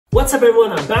What's up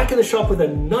everyone, I'm back in the shop with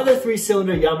another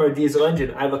 3-cylinder Yanmar diesel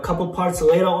engine. I have a couple parts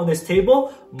laid out on this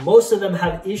table. Most of them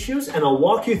have issues and I'll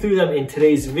walk you through them in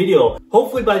today's video.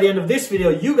 Hopefully by the end of this video,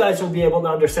 you guys will be able to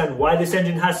understand why this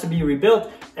engine has to be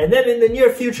rebuilt. And then in the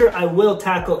near future, I will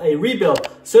tackle a rebuild.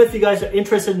 So if you guys are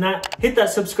interested in that, hit that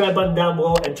subscribe button down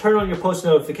below and turn on your post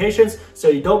notifications so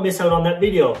you don't miss out on that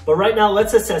video. But right now,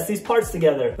 let's assess these parts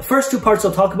together. The first two parts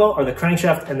I'll talk about are the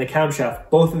crankshaft and the camshaft.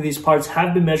 Both of these parts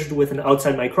have been measured with an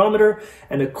outside micrometer,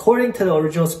 and according to the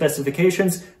original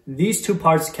specifications, these two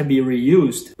parts can be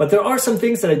reused. But there are some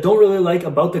things that I don't really like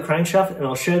about the crankshaft, and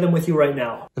I'll share them with you right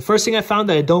now. The first thing I found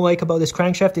that I don't like about this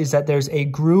crankshaft is that there's a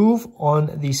groove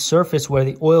on the surface where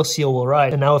the oil seal will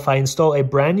ride. And now if I install a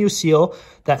brand new seal,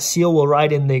 that seal will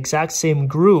ride in the exact same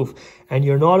groove. And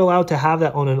you're not allowed to have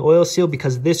that on an oil seal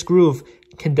because this groove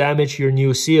can damage your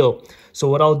new seal. So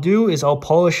what I'll do is I'll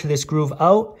polish this groove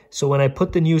out, so when I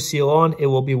put the new seal on, it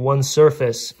will be one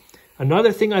surface.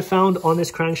 Another thing I found on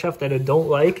this crankshaft that I don't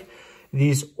like,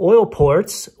 these oil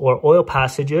ports or oil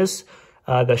passages,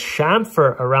 the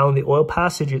chamfer around the oil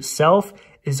passage itself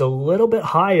is a little bit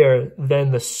higher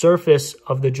than the surface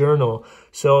of the journal.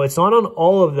 So it's not on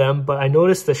all of them, but I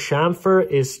noticed the chamfer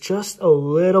is just a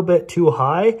little bit too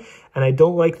high and I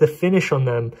don't like the finish on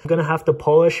them. I'm gonna have to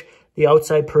polish the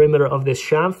outside perimeter of this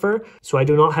chamfer so I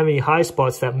do not have any high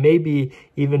spots that may be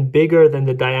even bigger than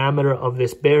the diameter of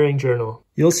this bearing journal.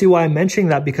 You'll see why I'm mentioning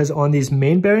that, because on these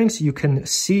main bearings you can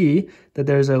see that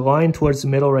there's a line towards the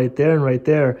middle right there and right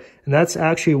there, and that's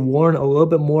actually worn a little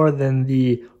bit more than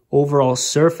the overall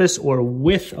surface or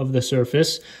width of the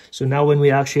surface. So now when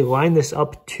we actually line this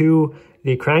up to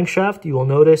the crankshaft, you will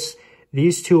notice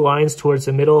these two lines towards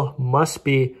the middle must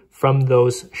be from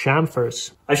those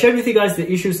chamfers. I shared with you guys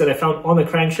the issues that I found on the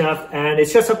crankshaft, and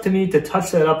it's just up to me to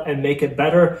touch that up and make it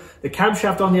better. The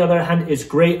camshaft, on the other hand, is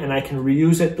great and I can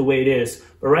reuse it the way it is.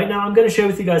 But right now, I'm gonna share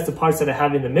with you guys the parts that I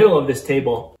have in the middle of this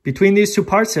table. Between these two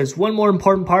parts, there's one more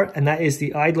important part, and that is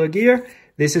the idler gear.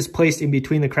 This is placed in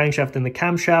between the crankshaft and the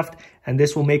camshaft, and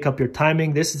this will make up your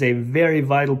timing. This is a very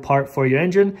vital part for your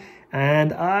engine,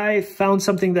 and I found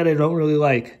something that I don't really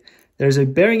like. There's a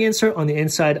bearing insert on the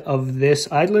inside of this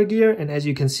idler gear, and as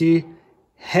you can see,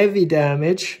 heavy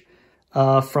damage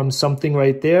from something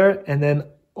right there. And then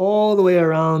all the way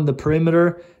around the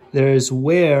perimeter, there's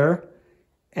wear,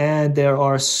 and there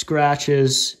are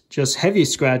scratches, just heavy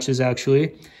scratches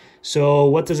actually. So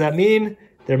what does that mean?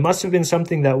 There must have been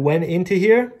something that went into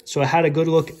here. So I had a good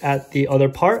look at the other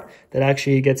part that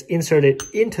actually gets inserted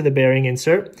into the bearing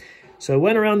insert. So I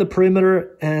went around the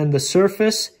perimeter and the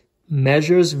surface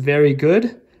measures very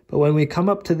good, but when we come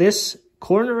up to this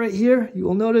corner right here, you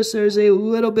will notice there's a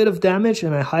little bit of damage,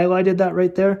 and I highlighted that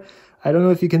right there. I don't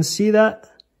know if you can see that,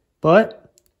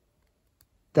 but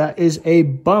that is a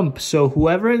bump. So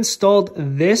whoever installed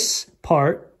this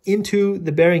part into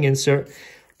the bearing insert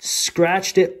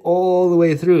scratched it all the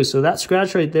way through. So that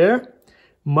scratch right there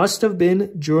must have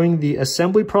been during the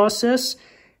assembly process,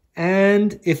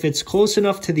 and if it's close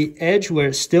enough to the edge where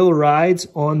it still rides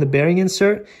on the bearing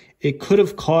insert, it could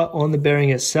have caught on the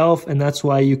bearing itself, and that's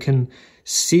why you can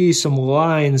see some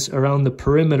lines around the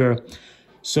perimeter.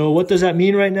 So what does that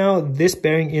mean right now? This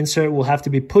bearing insert will have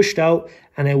to be pushed out,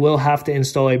 and I will have to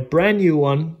install a brand new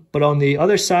one. But on the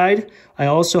other side, I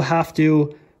also have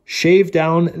to shave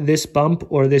down this bump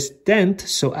or this dent,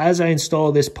 so as I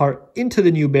install this part into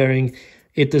the new bearing,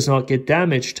 it does not get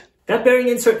damaged. That bearing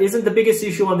insert isn't the biggest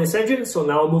issue on this engine, so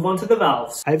now I'll move on to the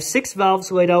valves. I have 6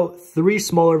 valves laid out, 3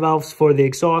 smaller valves for the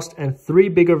exhaust and 3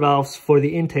 bigger valves for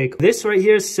the intake. This right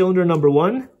here is cylinder number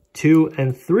 1, 2,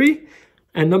 and 3.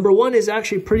 And number 1 is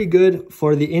actually pretty good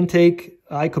for the intake.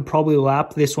 I could probably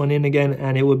lap this one in again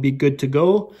and it would be good to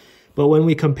go. But when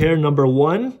we compare number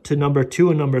 1 to number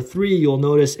 2 and number 3, you'll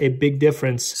notice a big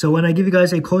difference. So when I give you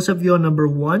guys a close-up view on number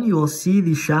 1, you will see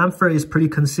the chamfer is pretty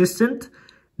consistent.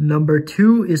 Number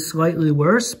 2 is slightly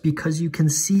worse because you can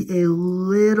see a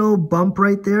little bump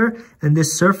right there, and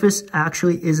this surface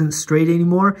actually isn't straight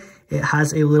anymore. It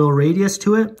has a little radius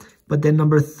to it. But then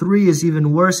number 3 is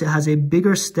even worse. It has a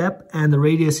bigger step and the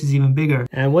radius is even bigger.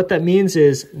 And what that means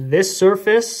is this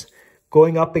surface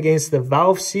going up against the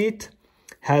valve seat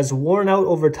has worn out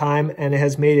over time and it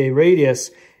has made a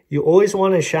radius. You always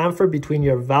want a chamfer between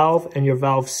your valve and your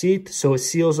valve seat so it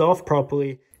seals off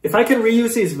properly. If I can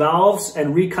reuse these valves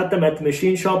and recut them at the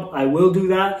machine shop, I will do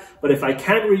that. But if I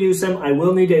can't reuse them, I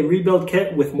will need a rebuild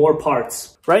kit with more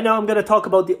parts. Right now, I'm going to talk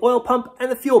about the oil pump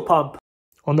and the fuel pump.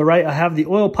 On the right, I have the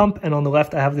oil pump, and on the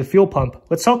left, I have the fuel pump.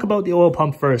 Let's talk about the oil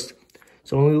pump first.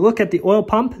 So when we look at the oil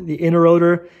pump, the inner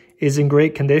rotor is in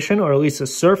great condition, or at least the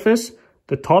surface.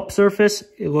 The top surface,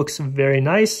 it looks very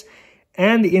nice.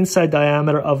 and the inside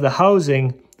diameter of the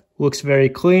housing looks very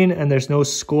clean and there's no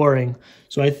scoring.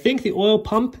 So I think the oil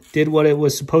pump did what it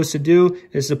was supposed to do,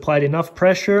 is supplied enough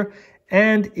pressure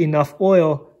and enough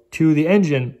oil to the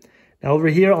engine. Now over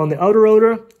here on the outer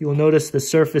rotor, you will notice the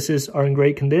surfaces are in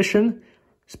great condition,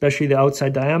 especially the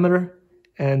outside diameter,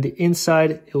 and the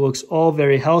inside, it looks all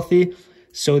very healthy.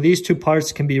 So these two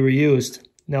parts can be reused.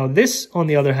 Now this, on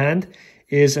the other hand,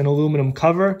 is an aluminum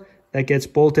cover that gets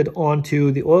bolted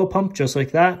onto the oil pump just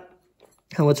like that.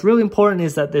 And what's really important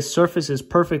is that this surface is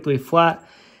perfectly flat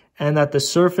and that the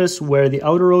surface where the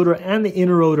outer rotor and the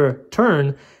inner rotor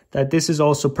turn, that this is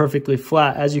also perfectly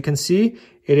flat. As you can see,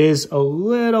 it is a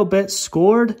little bit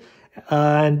scored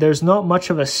and there's not much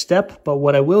of a step, but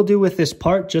what I will do with this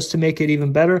part, just to make it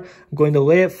even better, I'm going to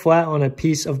lay it flat on a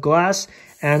piece of glass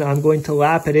and I'm going to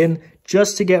lap it in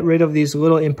just to get rid of these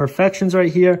little imperfections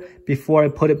right here before I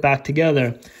put it back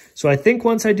together. So I think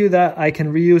once I do that, I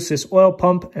can reuse this oil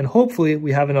pump and hopefully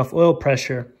we have enough oil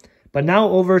pressure. But now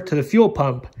over to the fuel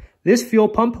pump. This fuel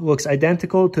pump looks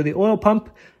identical to the oil pump,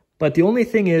 but the only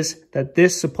thing is that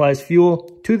this supplies fuel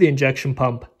to the injection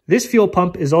pump. This fuel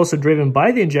pump is also driven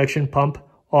by the injection pump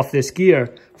off this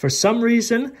gear. For some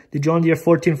reason, the John Deere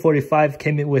 1445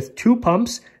 came in with two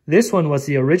pumps. This one was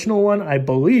the original one, I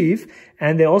believe,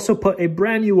 and they also put a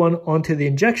brand new one onto the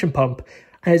injection pump.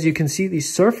 As you can see, the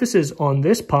surfaces on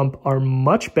this pump are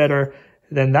much better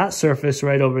than that surface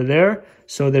right over there.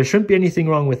 So there shouldn't be anything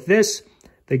wrong with this.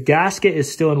 The gasket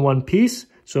is still in one piece,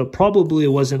 so it probably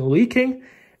wasn't leaking.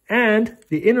 And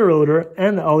the inner rotor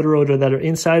and the outer rotor that are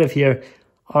inside of here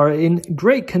are in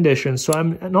great condition. So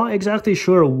I'm not exactly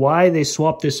sure why they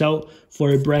swapped this out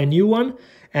for a brand new one.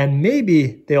 And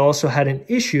maybe they also had an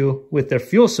issue with their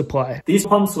fuel supply. These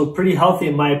pumps look pretty healthy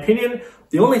in my opinion.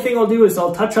 The only thing I'll do is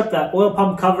I'll touch up that oil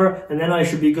pump cover and then I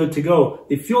should be good to go.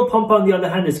 The fuel pump on the other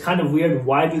hand is kind of weird.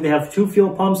 Why do they have two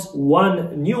fuel pumps?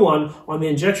 One new one on the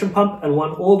injection pump and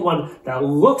one old one that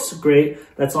looks great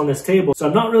that's on this table. So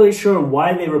I'm not really sure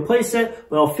why they replaced it,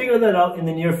 but I'll figure that out in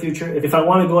the near future if I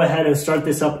want to go ahead and start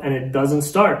this up and it doesn't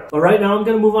start. But right now I'm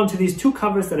going to move on to these two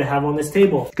covers that I have on this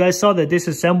table. You guys saw the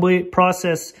disassembly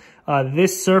process.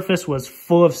 This surface was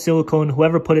full of silicone.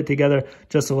 Whoever put it together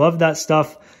just loved that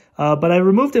stuff. But I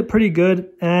removed it pretty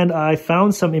good and I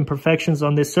found some imperfections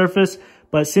on this surface.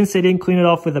 But since they didn't clean it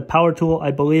off with a power tool, I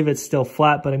believe it's still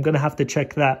flat, but I'm going to have to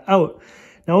check that out.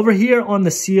 Now over here on the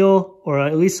seal, or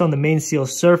at least on the main seal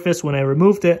surface, when I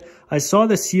removed it, I saw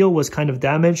the seal was kind of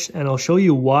damaged and I'll show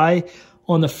you why.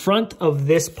 On the front of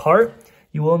this part,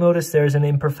 you will notice there's an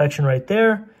imperfection right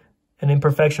there, an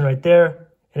imperfection right there,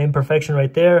 an imperfection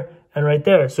right there, and right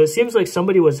there. So it seems like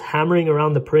somebody was hammering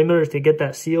around the perimeter to get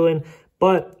that seal in,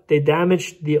 but they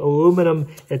damaged the aluminum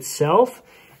itself.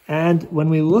 And when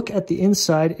we look at the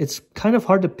inside, it's kind of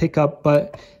hard to pick up,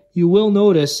 but you will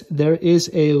notice there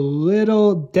is a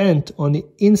little dent on the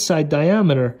inside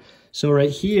diameter. So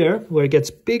right here, where it gets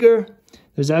bigger,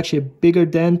 there's actually a bigger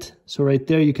dent. So right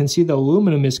there, you can see the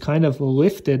aluminum is kind of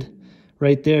lifted.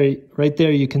 Right there,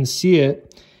 you can see it.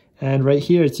 And right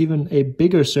here, it's even a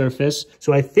bigger surface.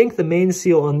 So I think the main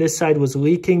seal on this side was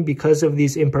leaking because of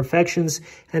these imperfections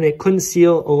and it couldn't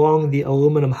seal along the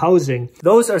aluminum housing.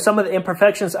 Those are some of the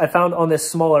imperfections I found on this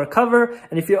smaller cover.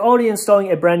 And if you're already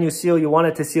installing a brand new seal, you want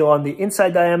it to seal on the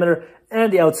inside diameter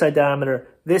and the outside diameter.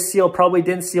 This seal probably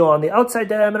didn't seal on the outside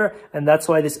diameter and that's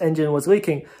why this engine was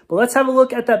leaking. But let's have a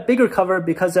look at that bigger cover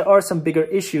because there are some bigger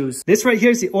issues. This right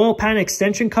here is the oil pan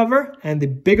extension cover and the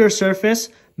bigger surface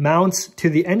mounts to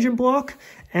the engine block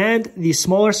and the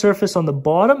smaller surface on the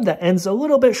bottom that ends a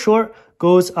little bit short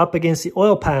goes up against the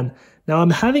oil pan. Now I'm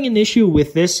having an issue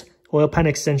with this oil pan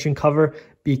extension cover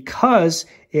because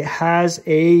it has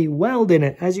a weld in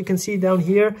it. As you can see down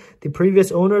here, the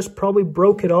previous owners probably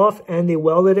broke it off and they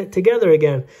welded it together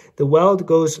again. The weld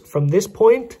goes from this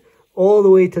point all the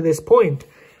way to this point.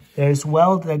 There's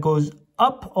weld that goes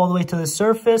up all the way to the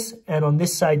surface and on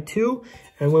this side too.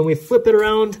 And when we flip it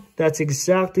around, that's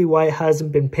exactly why it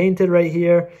hasn't been painted right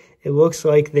here. It looks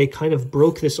like they kind of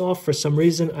broke this off for some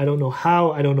reason. I don't know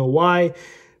how, I don't know why.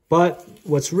 But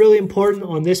what's really important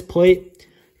on this plate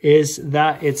is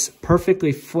that it's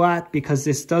perfectly flat because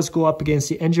this does go up against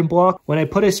the engine block. When I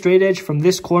put a straight edge from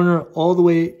this corner all the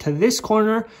way to this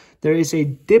corner, there is a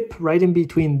dip right in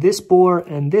between this bore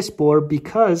and this bore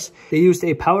because they used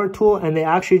a power tool and they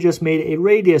actually just made a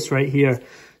radius right here.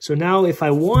 So now if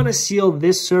I want to seal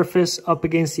this surface up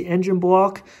against the engine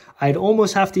block, I'd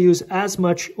almost have to use as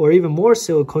much or even more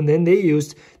silicone than they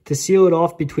used to seal it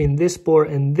off between this bore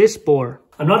and this bore.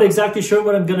 I'm not exactly sure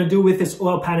what I'm going to do with this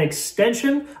oil pan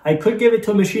extension. I could give it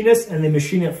to a machinist and they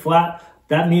machine it flat,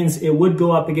 that means it would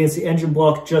go up against the engine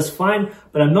block just fine,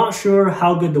 but I'm not sure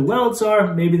how good the welds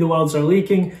are. Maybe the welds are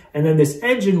leaking, and then this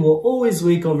engine will always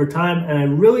leak over time, and I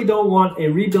really don't want a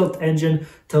rebuilt engine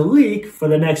to leak for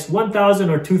the next 1,000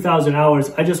 or 2,000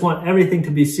 hours. I just want everything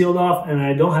to be sealed off and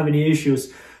I don't have any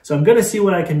issues. So I'm gonna see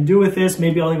what I can do with this.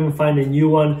 Maybe I'll even find a new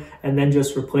one and then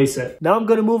just replace it. Now I'm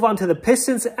gonna move on to the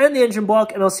pistons and the engine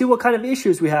block, and I'll see what kind of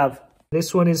issues we have.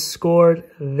 This one is scored,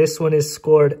 this one is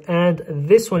scored, and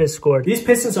this one is scored. These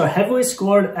pistons are heavily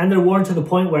scored and they're worn to the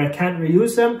point where I can't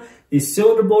reuse them. These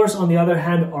cylinder bores, on the other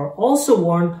hand, are also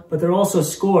worn, but they're also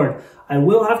scored. I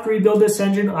will have to rebuild this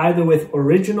engine either with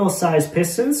original size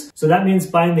pistons, so that means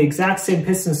buying the exact same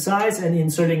piston size and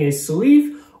inserting a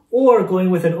sleeve, or going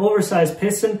with an oversized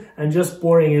piston and just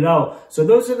boring it out. So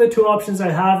those are the two options I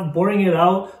have. Boring it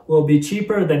out will be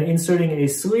cheaper than inserting a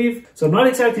sleeve. So I'm not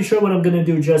exactly sure what I'm gonna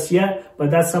do just yet, but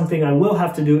that's something I will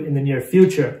have to do in the near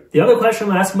future. The other question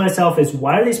I'm asking myself is,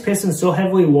 why are these pistons so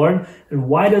heavily worn, and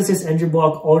why does this engine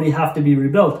block already have to be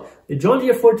rebuilt? The John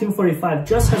Deere 1445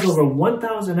 just has over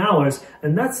 1,000 hours,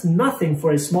 and that's nothing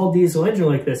for a small diesel engine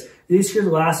like this. These should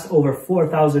last over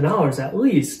 4,000 hours at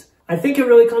least. I think it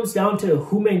really comes down to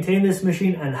who maintained this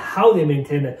machine and how they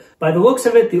maintained it. By the looks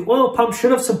of it, the oil pump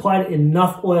should have supplied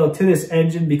enough oil to this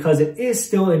engine because it is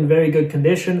still in very good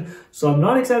condition. So I'm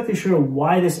not exactly sure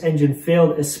why this engine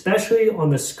failed, especially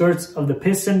on the skirts of the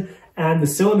piston and the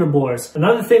cylinder bores.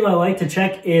 Another thing I like to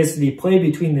check is the play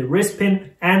between the wrist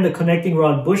pin and the connecting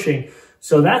rod bushing.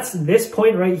 So that's this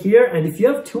point right here, and if you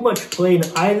have too much play in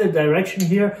either direction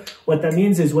here, what that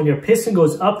means is when your piston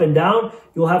goes up and down,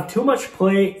 you'll have too much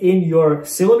play in your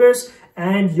cylinders,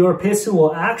 and your piston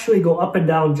will actually go up and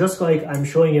down just like I'm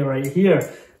showing it right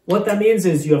here. What that means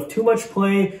is you have too much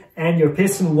play and your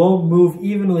piston won't move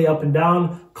evenly up and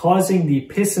down, causing the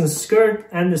piston skirt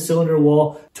and the cylinder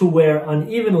wall to wear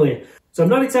unevenly. So I'm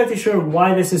not exactly sure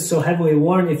why this is so heavily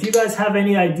worn. If you guys have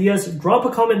any ideas, drop a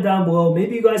comment down below.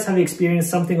 Maybe you guys have experienced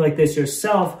something like this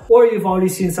yourself, or you've already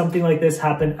seen something like this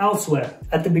happen elsewhere.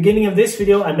 At the beginning of this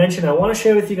video, I mentioned I want to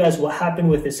share with you guys what happened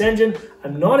with this engine.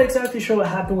 I'm not exactly sure what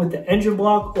happened with the engine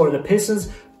block or the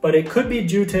pistons, but it could be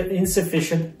due to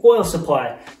insufficient oil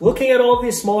supply. Looking at all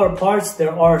these smaller parts,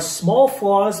 there are small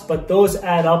flaws, but those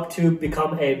add up to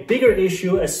become a bigger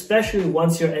issue, especially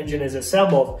once your engine is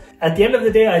assembled. At the end of the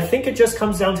day, I think it just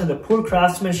comes down to the poor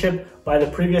craftsmanship by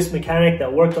the previous mechanic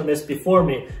that worked on this before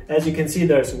me. As you can see,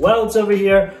 there's welds over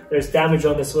here, there's damage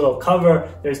on this little cover,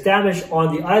 there's damage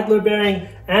on the idler bearing,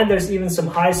 and there's even some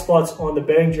high spots on the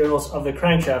bearing journals of the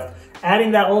crankshaft.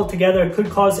 Adding that all together could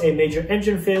cause a major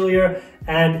engine failure,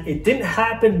 and it didn't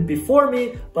happen before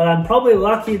me, but I'm probably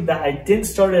lucky that I didn't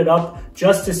start it up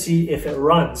just to see if it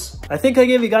runs. I think I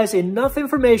gave you guys enough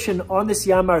information on this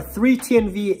Yanmar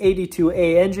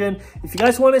 3TNV82A engine. If you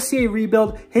guys want to see a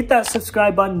rebuild, hit that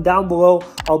subscribe button down below.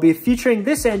 I'll be featuring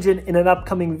this engine in an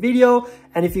upcoming video.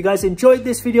 And if you guys enjoyed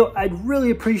this video, I'd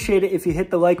really appreciate it if you hit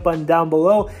the like button down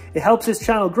below. It helps this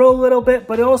channel grow a little bit,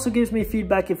 but it also gives me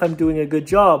feedback if I'm doing a good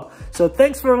job. So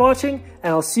thanks for watching,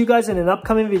 and I'll see you guys in an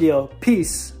upcoming video.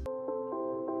 Peace.